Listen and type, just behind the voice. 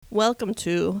Welcome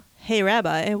to Hey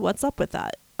Rabbi, What's Up With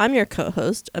That? I'm your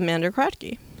co-host, Amanda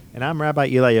Kratke. And I'm Rabbi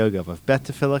Eli Yogov of Beth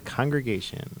Tefillah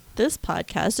Congregation. This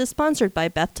podcast is sponsored by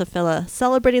Beth Tefillah,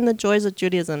 celebrating the joys of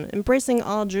Judaism, embracing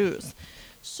all Jews.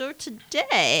 So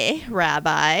today,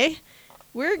 Rabbi,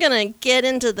 we're going to get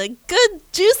into the good,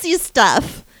 juicy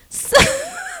stuff. So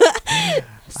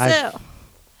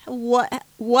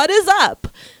what is up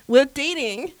with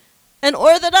dating an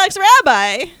Orthodox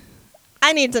rabbi?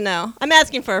 I need to know. I'm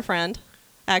asking for a friend,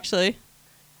 actually.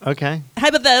 Okay.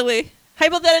 Hypothetically,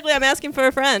 I'm asking for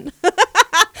a friend.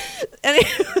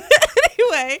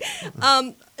 Anyway,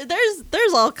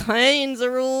 there's all kinds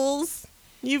of rules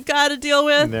you've got to deal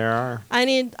with. There are.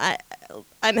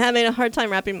 I'm having a hard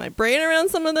time wrapping my brain around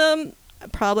some of them.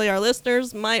 Probably our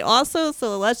listeners might also.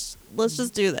 So let's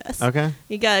just do this. Okay.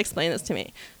 You gotta explain this to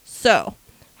me. So,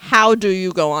 how do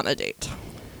you go on a date?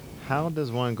 How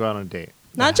does one go out on a date?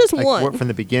 Not just one. From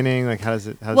the beginning, like how does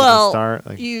it start?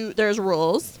 Like, there's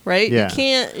rules, right? Yeah.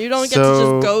 You don't get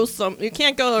to just go you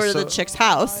can't go over to the chick's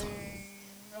house.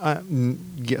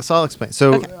 So I'll explain.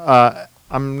 So Okay.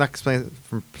 I'm not explaining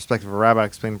from the perspective of a rabbi,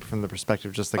 explaining from the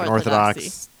perspective of just like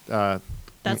Orthodoxy. an Orthodox.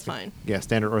 That's fine. Yeah,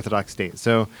 standard Orthodox date.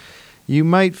 So you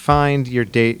might find your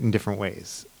date in different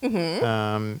ways.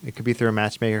 Mm-hmm. It could be through a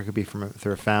matchmaker. It could be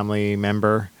through a family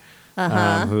member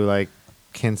Uh-huh. who like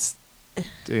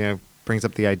brings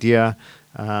up the idea.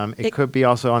 It could be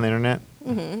also on the internet.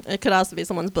 Mm-hmm. It could also be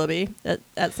someone's booby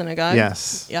at synagogue.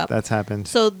 Yes, Yep. that's happened.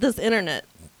 So this internet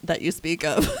that you speak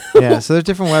of. Yeah, so there's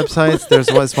different websites.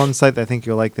 There's one site that I think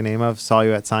you'll like the name of, Saw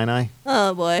You at Sinai.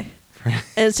 Oh boy, and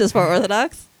it's just for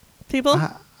Orthodox people.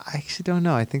 I actually don't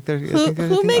know. I think there's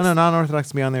who makes? non-Orthodox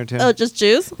to be on there too. Oh, just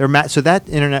Jews. So that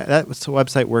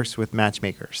website works with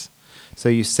matchmakers. So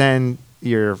you fill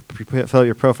out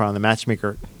your profile, and the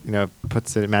matchmaker,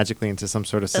 puts it magically into some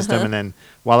sort of system, Uh-huh. and then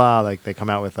voila, like they come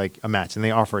out with like a match, and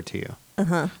they offer it to you.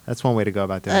 Uh-huh. That's one way to go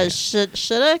about doing it. Shidduch, is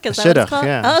that what it's Shidduch, called?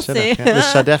 yeah. Oh, shidduch, see. yeah. The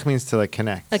shadech means to like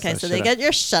connect. Okay, so they shidduch. get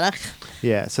your shidduch.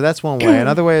 Yeah, so that's one way.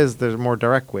 Another way is there's more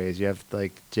direct ways. You have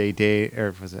like J-Date,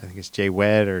 or I think it's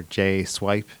J-Wed or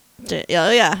J-Swipe.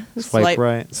 Yeah. Swipe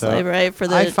right. So swipe right for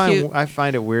the I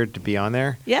find it weird to be on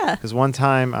there. Yeah. Because one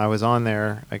time I was on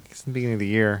there, like it's the beginning of the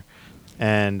year,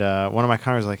 and one of my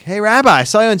comments was like, "Hey, Rabbi, I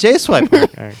saw you on J-Swipe."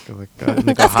 That's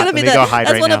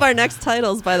one of our next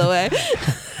titles, by the way.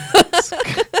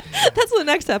 That's the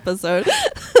next episode.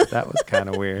 That was kind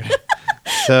of weird.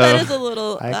 So that is a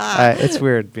little. it's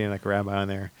weird being like a rabbi on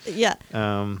there. Yeah.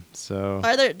 So.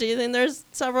 Do you think there's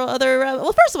several other rabbis?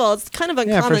 Well, first of all, it's kind of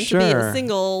uncommon to be a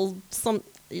single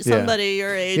somebody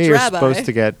your age you're rabbi. Supposed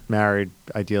to get married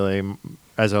ideally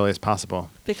as early as possible.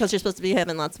 Because you're supposed to be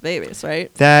having lots of babies,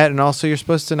 right? That, and also you're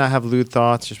supposed to not have lewd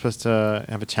thoughts. You're supposed to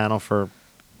have a channel for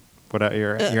whatever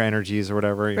your energies or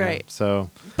whatever. Right. So.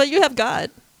 But you have God,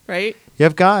 right? You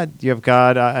have God.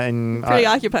 And pretty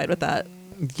occupied with that.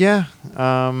 Yeah,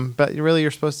 but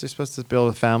you're supposed to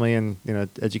build a family and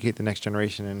educate the next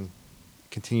generation and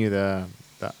continue the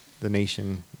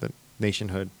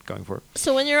nationhood going forward.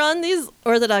 So when you're on these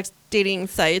Orthodox dating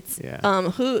sites, yeah.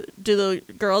 Who do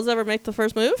the girls ever make the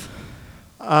first move?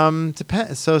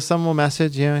 Depends. So some will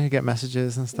message. You get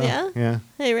messages and stuff. Yeah. Yeah.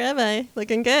 Hey, Rabbi,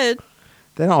 looking good.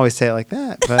 They don't always say it like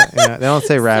that, but they don't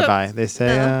say Rabbi. They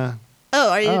say. No.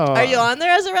 Are you on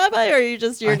there as a rabbi, or are you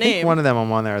just your name? I think one of them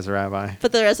I'm on there as a rabbi.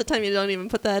 But the rest of the time you don't even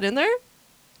put that in there?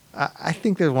 I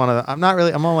think there's one of them. I'm not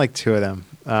really. I'm on like two of them.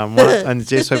 On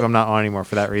J-Swipe I'm not on anymore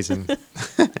for that reason.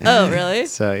 Oh, really?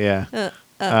 So yeah.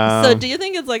 So do you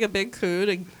think it's like a big coup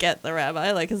to get the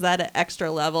rabbi? Like, is that an extra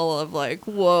level of like,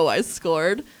 whoa, I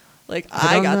scored? Like,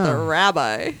 I got the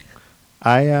rabbi.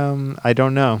 I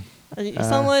don't know.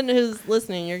 Someone who's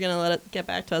listening, you're gonna get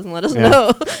back to us and let us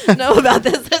know about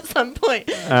this at some point.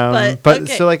 But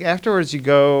okay. So like afterwards, you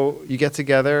get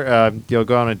together. You'll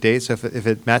go on a date. So if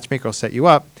a matchmaker will set you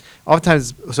up,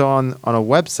 oftentimes, so on a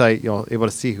website, you'll able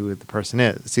to see who the person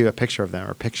is, see a picture of them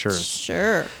or pictures.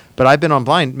 Sure. But I've been on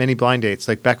many blind dates.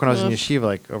 Like back when I was in yeshiva,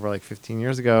 like over 15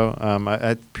 years ago,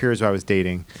 at periods where I was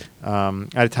dating,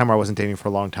 at a time where I wasn't dating for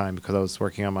a long time because I was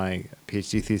working on my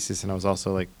PhD thesis and I was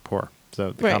also like poor.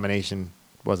 So the combination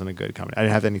wasn't a good combination. I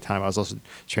didn't have any time. I was also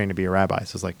trained to be a rabbi.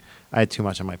 So it's like I had too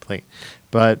much on my plate.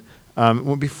 But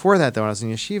before that, though, when I was in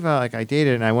yeshiva, like I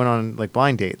dated and I went on like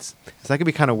blind dates. So that could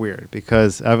be kind of weird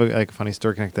because I have a funny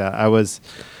story connected to that. I was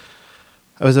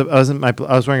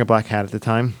wearing a black hat at the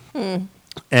time.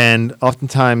 And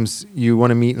oftentimes you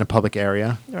want to meet in a public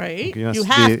area. Right. You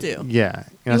have to. Yeah.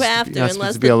 You have to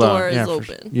unless the door is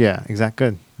open. Yeah,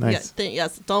 exactly. Good. Nice. Yeah,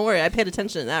 yes. Don't worry. I paid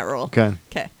attention to that rule. Good.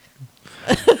 Okay.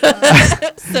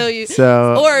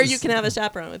 Or you can have a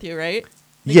chaperone with you, right?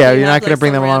 Yeah, you're not going to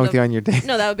bring them along with you on your date.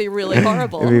 No, that would be really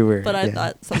horrible. It'd be weird. But I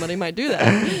thought somebody might do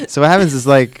that. So what happens is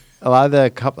like a lot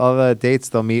of all the dates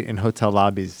they'll meet in hotel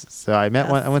lobbies. So I met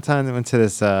one time. I went to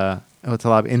this hotel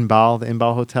lobby, the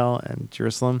Inbal Hotel in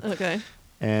Jerusalem. Okay.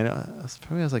 And I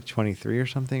was like 23 or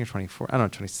something, or 24. I don't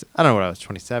know, 20. I don't know what I was,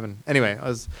 27. Anyway, I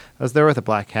was there with a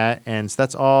black hat, and so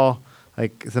that's all.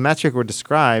 Like the matchmaker would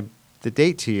describe the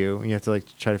date to you, and you have to like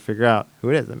try to figure out who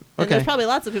it is. Okay. And there's probably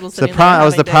lots of people So sitting there that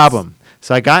was the dates. problem.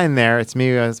 So I got in there. It's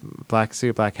me, I was black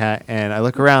suit, black hat, and I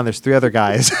look around. There's 3 other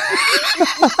guys.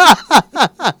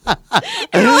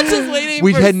 And I was just waiting.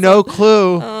 We for had no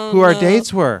clue who our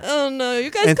dates were. Oh no,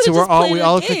 you guys And could so have just played we a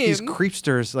all game. looked like these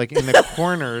creepsters, like in the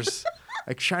corners,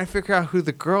 like trying to figure out who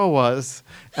the girl was.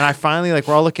 And I finally, like,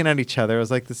 we're all looking at each other. It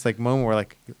was like this, like, moment where,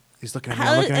 like, he's looking at me,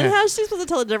 I'm looking at him. How's she supposed to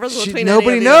tell the difference between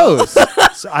Nobody any of you? knows.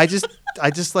 So I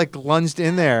just like lunged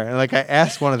in there, and like I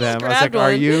asked one of them. I was like, grabbed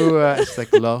 "Are one. you?" She's like,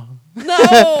 "Hello." No.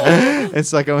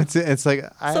 It's like it's like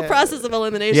It's a process of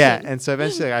elimination. Yeah, and so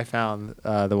eventually I found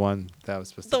the one that I was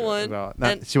supposed to. The one. Well,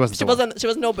 And she wasn't. She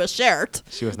was no Bashert.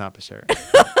 She was not Bashir.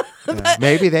 Yeah.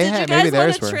 Maybe they Did had. you Maybe guys want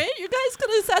theirs to were. trade? You guys could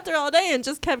have sat there all day and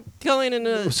just kept going in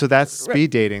a. So that's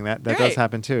speed dating. That does Right.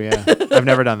 happen too. Yeah, I've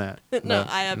never done that. No, But,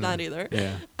 I have not either.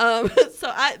 Yeah.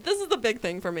 So this is the big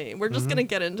thing for me. We're just gonna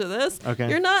get into this. Okay.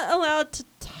 You're not allowed to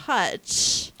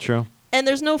touch, True. and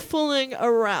there's no fooling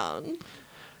around.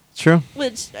 True.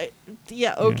 Which,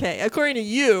 okay. According to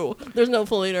you, there's no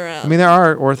fooling around. I mean, there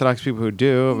are Orthodox people who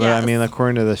do, but I Yes. mean,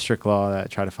 according to the strict law that I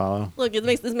try to follow. Look, it's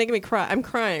making me cry. I'm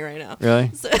crying right now. Really?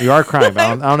 So- You are crying, but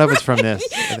I don't know if it's from this.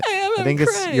 I I think I'm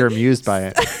it's crying. you're amused by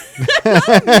it.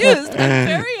 I'm amused. I'm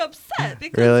very upset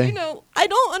because Really? I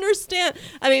don't understand.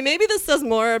 I mean, maybe this says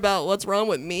more about what's wrong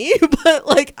with me, but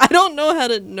like I don't know how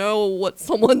to know what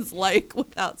someone's like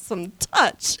without some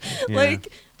touch. Yeah.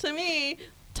 Like to me,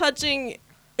 touching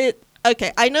it.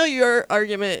 Okay, I know your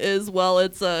argument is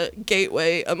it's a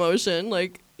gateway emotion.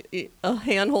 Like a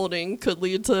hand holding could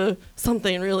lead to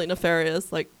something really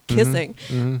nefarious, like kissing.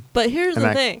 Mm-hmm. But here's And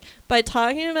the thing. By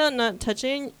talking about not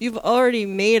touching, you've already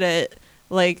made it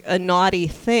like a naughty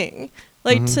thing.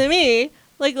 Like Mm-hmm. to me,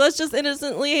 like let's just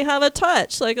innocently have a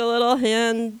touch, like a little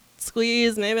hand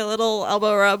squeeze, maybe a little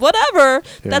elbow rub, whatever.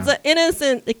 Yeah. That's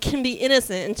it can be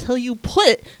innocent until you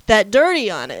put that dirty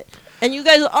on it. And you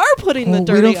guys are putting the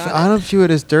dirty on I it. don't view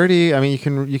it as dirty. I mean, you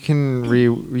can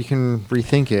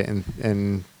rethink it,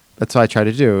 and that's what I try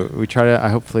to do. We try to.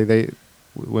 Hopefully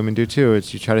women do too.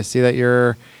 It's you try to see that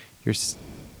you're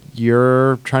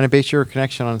trying to base your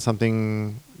connection on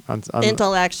something on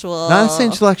Intellectual. not necessarily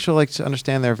intellectual, like to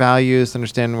understand their values,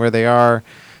 understand where they are,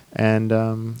 and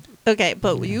Okay,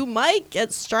 but you might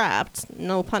get strapped,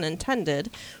 no pun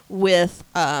intended, with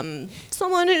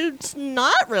someone who's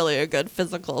not really a good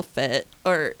physical fit,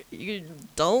 or you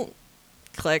don't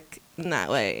click in that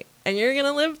way, and you're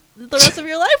gonna live the rest of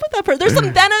your life with that person. There's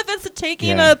some benefits to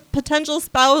taking Yeah. a potential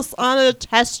spouse on a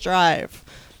test drive.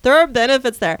 There are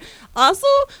benefits there. Also,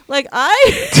 like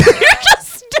you're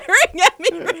just staring at me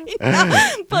right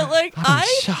now, but like I'm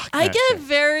shocked, I get actually.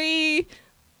 very.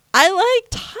 I like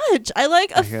touch. I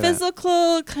like a hear that.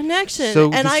 physical connection.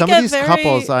 So and I some get of these very,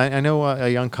 couples, I know a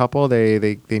young couple. They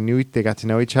got to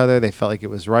know each other. They felt like it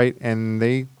was right, and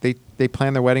they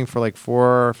planned their wedding for like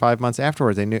 4 or 5 months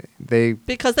afterwards. They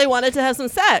because they wanted to have some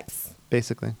sex.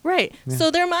 basically. Right. Yeah.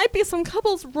 So there might be some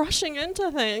couples rushing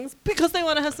into things because they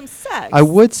want to have some sex. I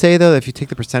would say though, if you take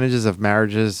the percentages of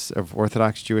marriages of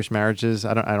Orthodox Jewish marriages,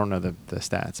 I don't know the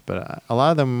stats, but a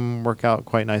lot of them work out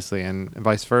quite nicely, and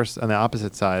vice versa. On the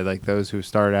opposite side, like those who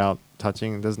start out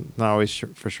touching, doesn't not always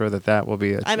for sure that will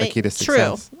be a key to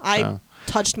success. True. I So,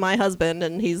 touched my husband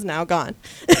and he's now gone.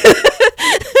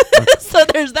 So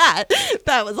there's that.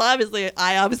 That was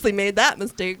I obviously made that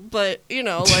mistake, but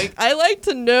like I like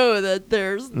to know that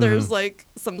there's like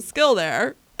some skill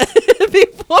there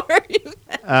before you.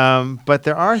 but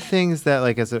there are things that,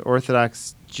 like, as an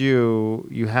Orthodox Jew,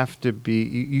 you have to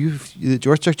be. The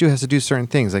Orthodox Jew has to do certain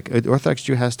things. Like, an Orthodox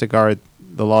Jew has to guard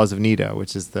the laws of Nida,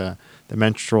 which is the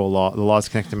menstrual law, the laws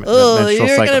connected to the Oh, menstrual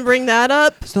you're cycle. gonna bring that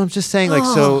up? So I'm just saying, like,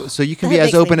 so you can that be as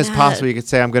makes me open as mad. possible. You could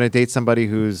say, I'm going to date somebody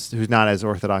who's not as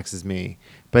Orthodox as me.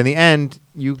 But in the end,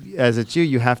 you, as a Jew,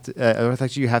 you have to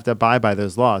Orthodox Jew, you have to abide by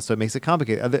those laws. So it makes it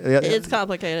complicated. It's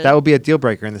complicated. That would be a deal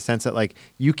breaker in the sense that, like,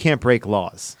 you can't break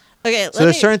laws. Okay, So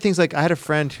there's certain things, like, I had a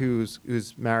friend who's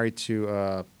married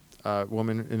to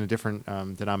woman in a different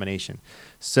denomination.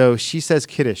 So she says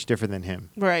Kiddush different than him.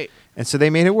 Right. And so they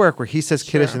made it work where he says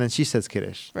Kiddush Sure. and then she says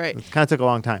Kiddush. Right. It kind of took a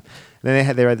long time. And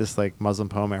then they read this like Muslim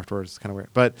poem afterwards. It's kind of weird.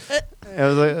 But it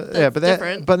was like,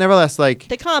 different. but nevertheless, like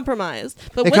They compromise.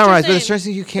 But they what compromise. you're But there's saying, certain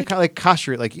things you can't like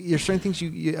kosher it. Like there's certain things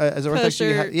you as an Orthodox,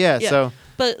 kosher, yeah. So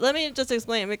But let me just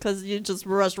explain because you just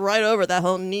rushed right over that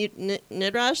whole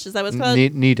nidrash. Is that what it's called?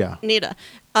 Nida.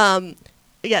 Nida.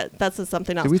 Yeah, that's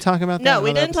something else. Did we talk about that? No, in we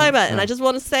another didn't talk about it. episode? And I just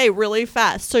want to say really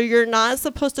fast. So you're not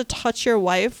supposed to touch your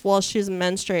wife while she's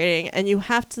menstruating, and you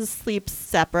have to sleep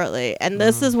separately. And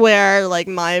this is where like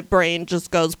my brain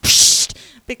just goes psh,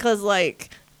 because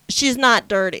like she's not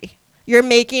dirty. You're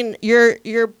making you're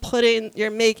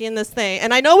making this thing.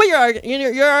 And I know what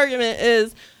your argument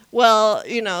is. Well,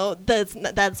 you know,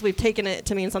 that's we've taken it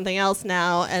to mean something else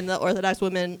now, and the Orthodox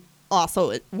women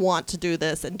also want to do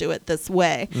this and do it this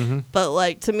way. But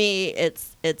like to me,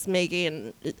 it's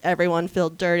making everyone feel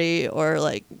dirty or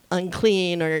like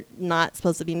unclean or not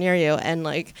supposed to be near you, and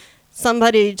like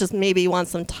somebody just maybe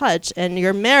wants some touch, and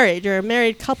you're a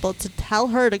married couple, to tell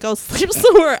her to go sleep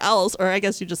somewhere else, or I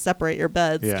guess you just separate your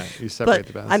beds. Yeah, you separate But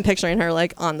the beds. I'm picturing her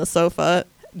like on the sofa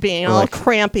being Or, all like,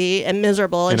 crampy and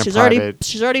miserable, and in a she's already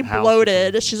private house or bloated,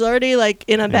 something. she's already like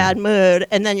in a bad mood,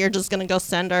 and then you're just gonna go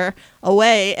send her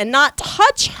away and not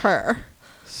touch her.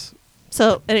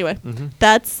 So anyway,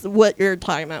 that's what you're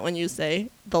talking about when you say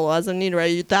the laws of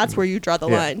Nidra. That's where you draw the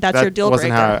line. That's your deal breaker.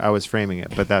 Wasn't how I was framing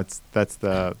it, but that's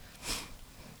the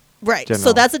Right. So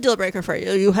general. that's a deal breaker for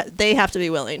you. They have to be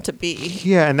willing to be.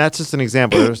 Yeah, and that's just an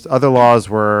example. There's other laws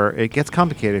where it gets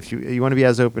complicated. If you want to be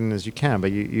as open as you can,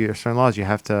 but you have certain laws you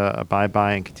have to abide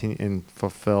by and continue and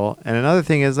fulfill. And another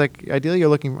thing is like ideally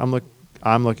I'm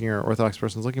looking, or Orthodox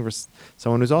person's looking for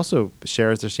someone who's also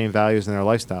shares their same values in their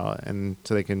lifestyle, and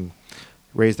so they can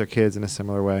raise their kids in a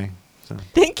similar way. So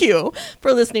Thank you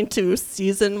for listening to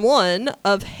season 1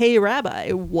 of Hey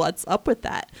Rabbi, What's Up With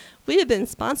That? We have been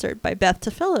sponsored by Beth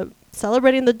Tefillah,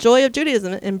 celebrating the joy of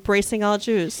Judaism, embracing all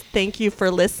Jews. Thank you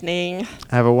for listening.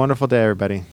 have a wonderful day, everybody.